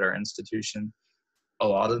created at our institution, a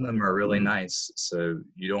lot of them are really nice. So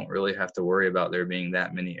you don't really have to worry about there being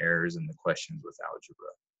that many errors in the questions with algebra,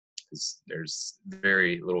 because there's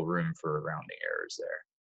very little room for rounding errors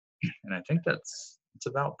there. And I think that's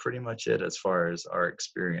about pretty much it as far as our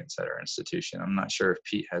experience at our institution. I'm not sure if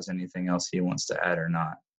Pete has anything else he wants to add or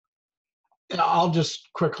not. I'll just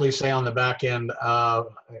quickly say on the back end,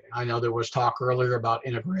 I know there was talk earlier about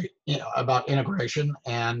integration,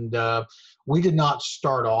 and we did not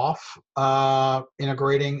start off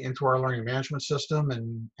integrating into our learning management system,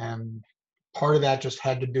 and part of that just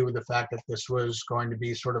had to do with the fact that this was going to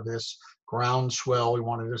be sort of this groundswell. We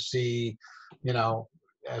wanted to see,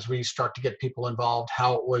 as we start to get people involved,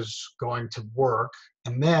 how it was going to work.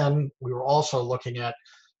 And then we were also looking at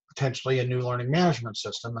potentially a new learning management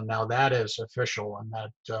system, and now that is official, and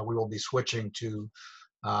that we will be switching to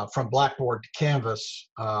from Blackboard to Canvas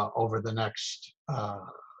over the next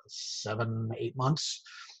 7-8 months.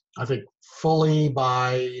 I think fully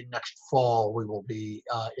by next fall we will be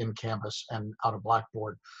in Canvas and out of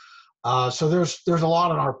Blackboard. So there's a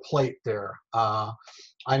lot on our plate there.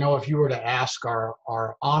 I know if you were to ask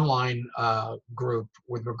our online group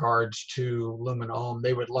with regards to Lumen OHM,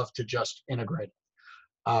 they would love to just integrate it.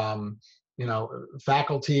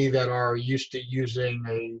 Faculty that are used to using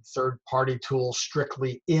a third-party tool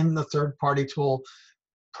strictly in the third-party tool,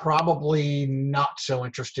 probably not so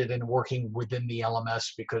interested in working within the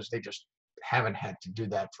LMS because they just haven't had to do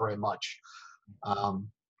that very much.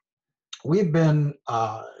 We've been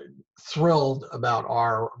thrilled about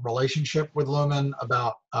our relationship with Lumen,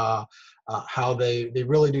 about how they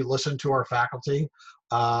really do listen to our faculty.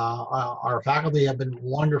 Our faculty have been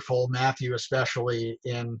wonderful, Matthew especially,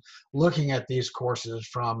 in looking at these courses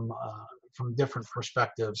from different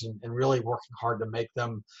perspectives and really working hard to make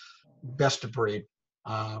them best of breed.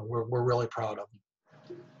 We're really proud of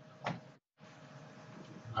them.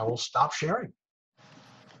 I will stop sharing.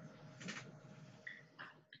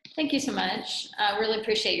 Thank you so much. Really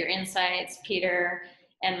appreciate your insights, Peter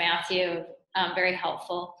and Matthew. Very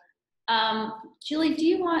helpful. Julie, do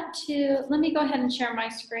you want to, let me go ahead and share my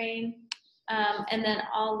screen, and then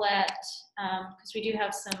I'll let, because we do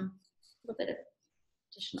have a little bit of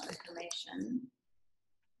additional information.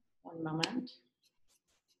 One moment.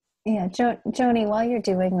 Yeah, Joni, while you're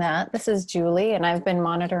doing that, this is Julie, and I've been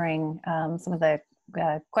monitoring some of the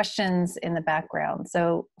questions in the background.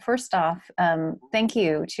 So first off, thank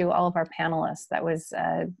you to all of our panelists. That was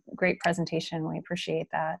a great presentation. We appreciate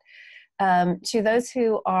that. To those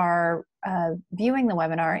who are viewing the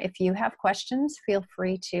webinar, if you have questions, feel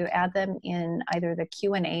free to add them in either the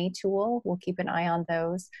Q&A tool, we'll keep an eye on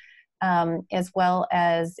those, as well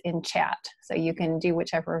as in chat. So you can do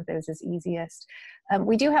whichever of those is easiest.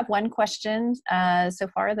 We do have one question so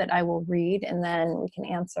far that I will read, and then we can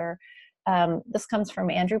answer. This comes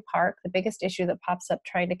from Andrew Park. The biggest issue that pops up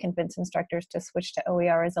trying to convince instructors to switch to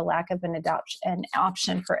OER is a lack of an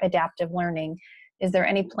option for adaptive learning. Is there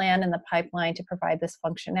any plan in the pipeline to provide this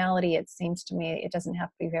functionality? It seems to me it doesn't have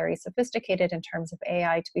to be very sophisticated in terms of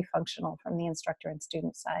AI to be functional from the instructor and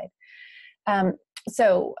student side.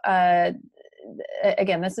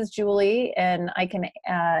 Again, this is Julie, and I can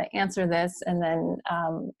answer this, and then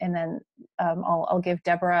I'll give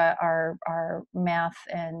Deborah, our math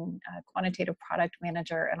and quantitative product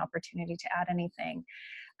manager, an opportunity to add anything.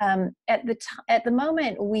 At the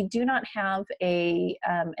moment, we do not have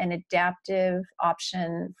an adaptive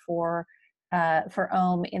option for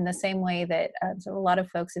OHM in the same way that so a lot of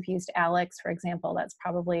folks have used Alex, for example. That's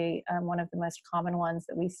probably one of the most common ones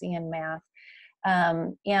that we see in math.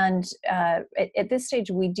 At this stage,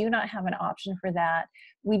 we do not have an option for that.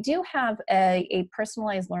 We do have a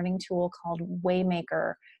personalized learning tool called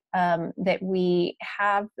Waymaker that we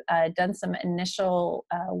have done some initial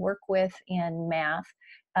work with in math.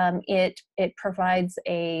 It provides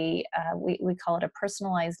we call it a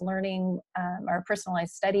personalized learning or a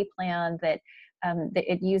personalized study plan that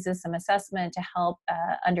it uses some assessment to help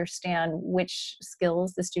understand which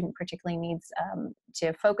skills the student particularly needs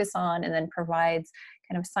to focus on, and then provides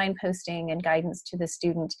kind of signposting and guidance to the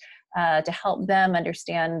student to help them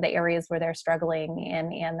understand the areas where they're struggling,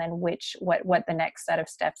 and then what the next set of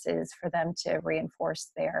steps is for them to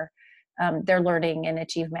reinforce their learning and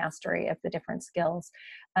achieve mastery of the different skills.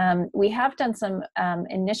 We have done some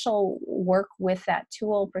initial work with that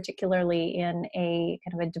tool, particularly in a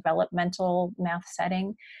kind of a developmental math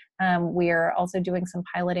setting. We're also doing some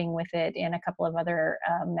piloting with it in a couple of other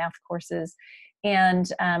math courses. And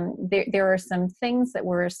there are some things that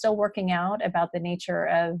we're still working out about the nature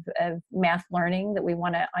of math learning that we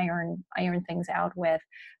want to iron things out with,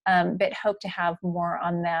 but hope to have more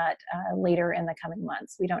on that later in the coming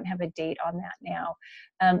months. We don't have a date on that now.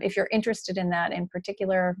 If you're interested in that in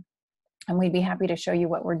particular, and we'd be happy to show you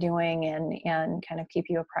what we're doing and kind of keep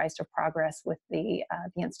you apprised of progress with the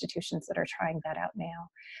institutions that are trying that out now,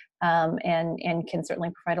 and can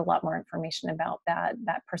certainly provide a lot more information about that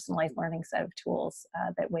personalized learning set of tools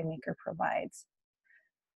that Waymaker provides.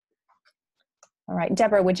 All right,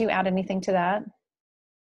 Deborah, would you add anything to that?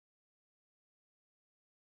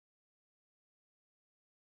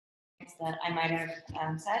 That I might have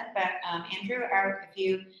said, but Andrew, if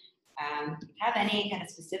you have any kind of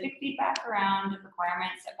specific feedback around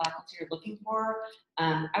requirements that faculty are looking for,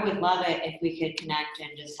 I would love it if we could connect and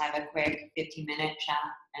just have a quick 15-minute chat.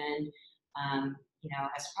 And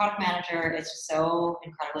as a product manager, it's just so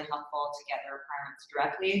incredibly helpful to get the requirements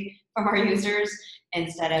directly from our users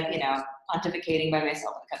instead of pontificating by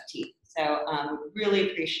myself with a cup of tea. So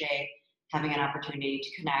really appreciate having an opportunity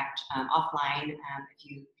to connect offline if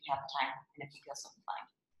you have the time and if you feel so inclined.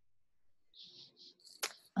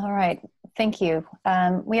 All right, thank you.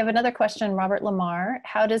 We have another question, Robert Lamar.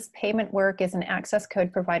 How does payment work? Is an access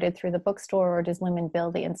code provided through the bookstore, or does Lumen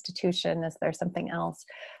bill the institution? Is there something else?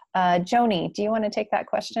 Joni, do you want to take that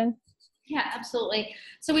question? Yeah, absolutely.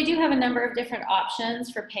 So we do have a number of different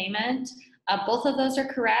options for payment. Both of those are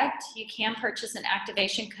correct. You can purchase an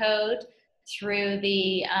activation code through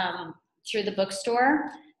the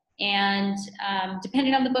bookstore. And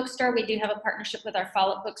depending on the bookstore, we do have a partnership with our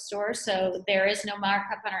Follett bookstore, so there is no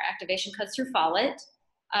markup on our activation codes through Follett.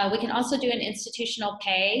 We can also do an institutional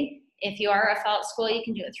pay. If you are a Follett school, you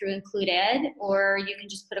can do it through Include Ed, or you can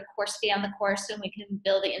just put a course fee on the course and we can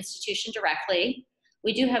bill the institution directly.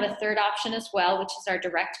 We do have a third option as well, which is our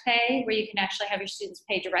direct pay, where you can actually have your students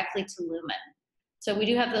pay directly to Lumen. So we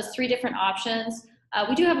do have those three different options.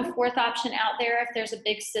 We do have a fourth option out there if there's a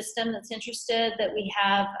big system that's interested, that we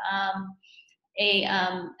have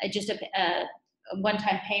just a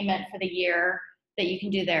one-time payment for the year that you can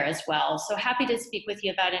do there as well. So happy to speak with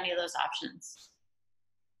you about any of those options.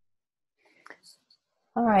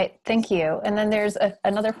 All right, thank you. And then there's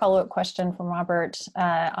another follow-up question from Robert.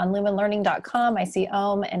 On lumenlearning.com, I see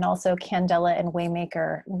OHM and also Candela and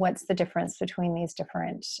Waymaker. What's the difference between these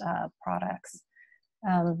different products?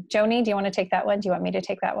 Joni, do you want to take that one? Do you want me to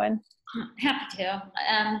take that one? Happy to.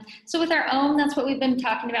 So with our OHM, that's what we've been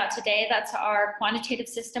talking about today. That's our quantitative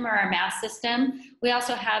system or our math system. We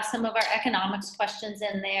also have some of our economics questions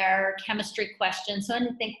in there, chemistry questions. So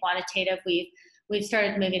anything quantitative, we've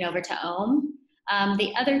started moving over to OHM.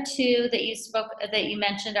 The other two that you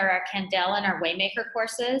mentioned are our Candela and our Waymaker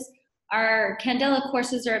courses. Our Candela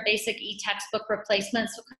courses are a basic e-textbook replacement,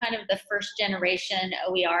 so kind of the first generation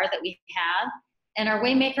OER that we have. And our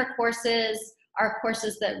Waymaker courses are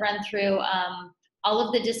courses that run through all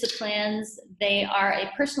of the disciplines. They are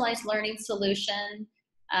a personalized learning solution.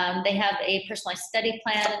 They have a personalized study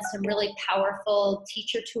plan and some really powerful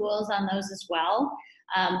teacher tools on those as well.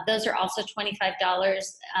 Those are also $25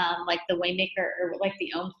 like the Waymaker or like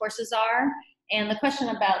the OHM courses are. And the question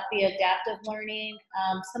about the adaptive learning,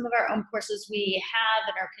 some of our own courses we have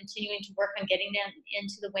and are continuing to work on getting them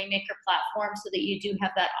into the Waymaker platform so that you do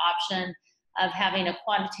have that option of having a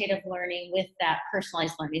quantitative learning with that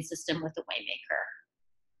personalized learning system with the Waymaker.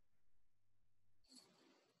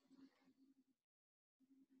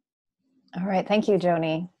 All right, thank you,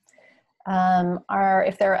 Joni.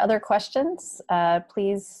 If there are other questions,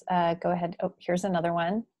 please go ahead. Oh, here's another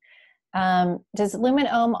one. Does Lumen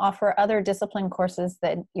OHM offer other discipline courses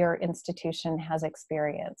that your institution has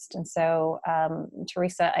experienced? And so,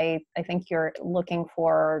 Teresa, I think you're looking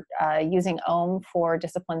for using OHM for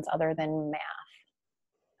disciplines other than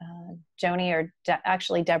math. Joni, or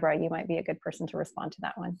actually Deborah, you might be a good person to respond to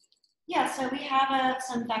that one. Yeah, so we have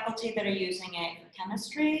some faculty that are using it for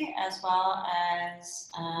chemistry as well as,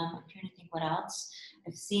 I'm trying to think what else.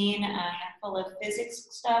 I've seen a handful of physics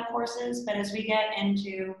style courses, but as we get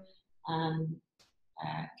into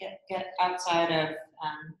get outside of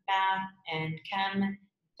math and chem,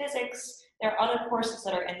 physics, there are other courses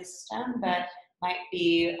that are in the system that might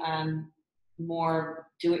be more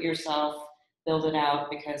do-it-yourself, build it out,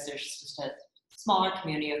 because there's just a smaller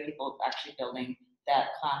community of people actually building that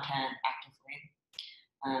content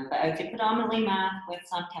actively. But I would say predominantly math with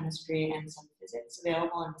some chemistry and some physics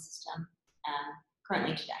available in the system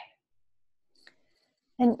currently today.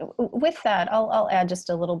 And with that, I'll add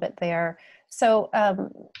just a little bit there. So,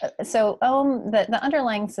 OHM, the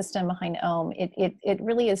underlying system behind OHM, it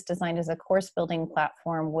really is designed as a course building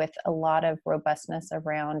platform with a lot of robustness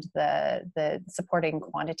around the supporting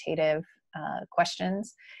quantitative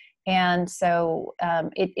questions. And so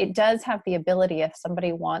it does have the ability, if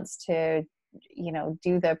somebody wants to,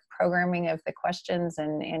 do the programming of the questions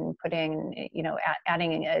and putting,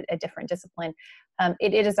 adding a different discipline,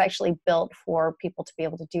 it is actually built for people to be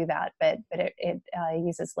able to do that. But it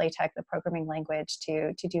uses LaTeX, the programming language,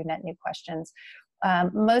 to do net new questions.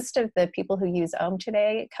 Most of the people who use OHM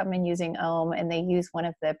today come in using OHM, and they use one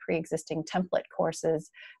of the pre-existing template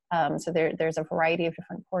courses. So there's a variety of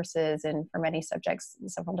different courses, and for many subjects,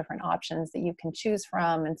 several different options that you can choose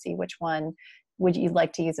from and see which one would you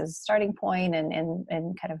like to use as a starting point, and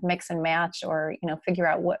kind of mix and match, or figure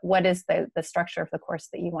out what is the structure of the course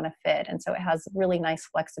that you want to fit. And so it has really nice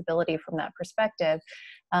flexibility from that perspective.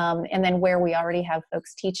 And then where we already have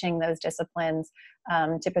folks teaching those disciplines,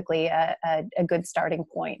 typically a good starting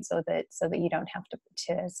point, so that you don't have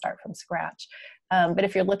to start from scratch. But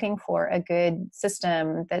if you're looking for a good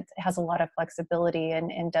system that has a lot of flexibility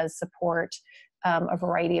and does support a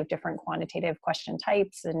variety of different quantitative question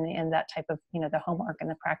types and that type of, the homework and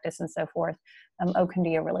the practice and so forth, OHM can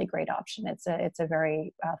be a really great option. It's a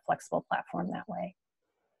very flexible platform that way.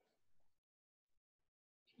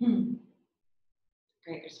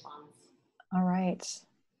 Great response. All right.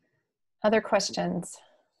 Other questions?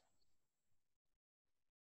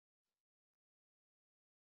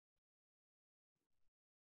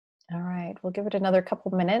 All right, we'll give it another couple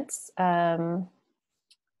minutes.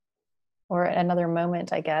 Or another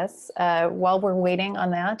moment, I guess, while we're waiting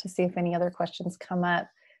on that to see if any other questions come up.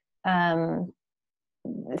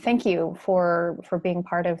 Thank you for being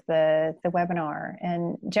part of the webinar.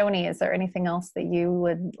 And Joni, is there anything else that you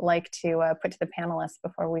would like to put to the panelists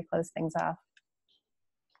before we close things off?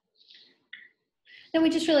 No, we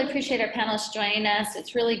just really appreciate our panelists joining us.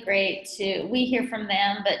 It's really great we hear from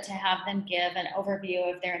them, but to have them give an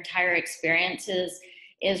overview of their entire experiences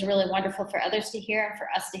is really wonderful for others to hear and for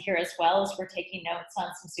us to hear as well, as we're taking notes on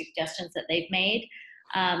some suggestions that they've made.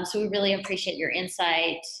 So we really appreciate your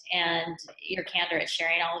insight and your candor at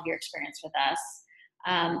sharing all of your experience with us.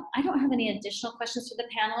 I don't have any additional questions for the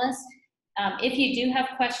panelists. If you do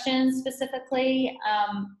have questions specifically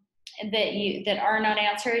that are not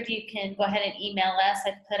answered, you can go ahead and email us.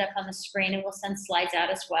 I've put up on the screen, and we'll send slides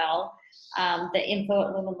out as well. The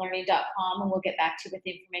info@lumenlearning.com, and we'll get back to you with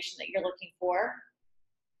the information that you're looking for.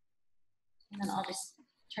 And then I'll just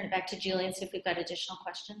turn it back to Julie and see if we've got additional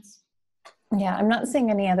questions. Yeah, I'm not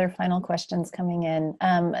seeing any other final questions coming in.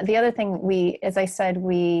 The other thing, as I said,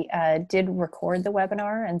 we did record the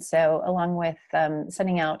webinar, and so along with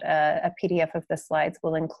sending out a PDF of the slides,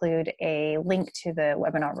 we'll include a link to the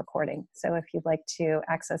webinar recording. So if you'd like to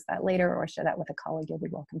access that later or share that with a colleague, you'll be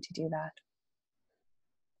welcome to do that.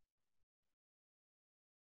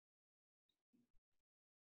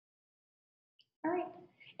 All right.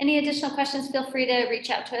 Any additional questions, feel free to reach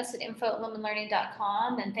out to us at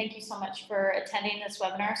info@lumenlearning.com. And thank you so much for attending this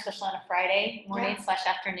webinar, especially on a Friday morning /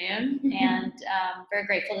 afternoon. And very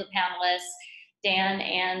grateful to the panelists, Dan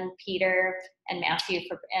and Peter and Matthew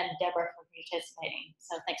and Deborah for participating.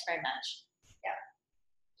 So thanks very much.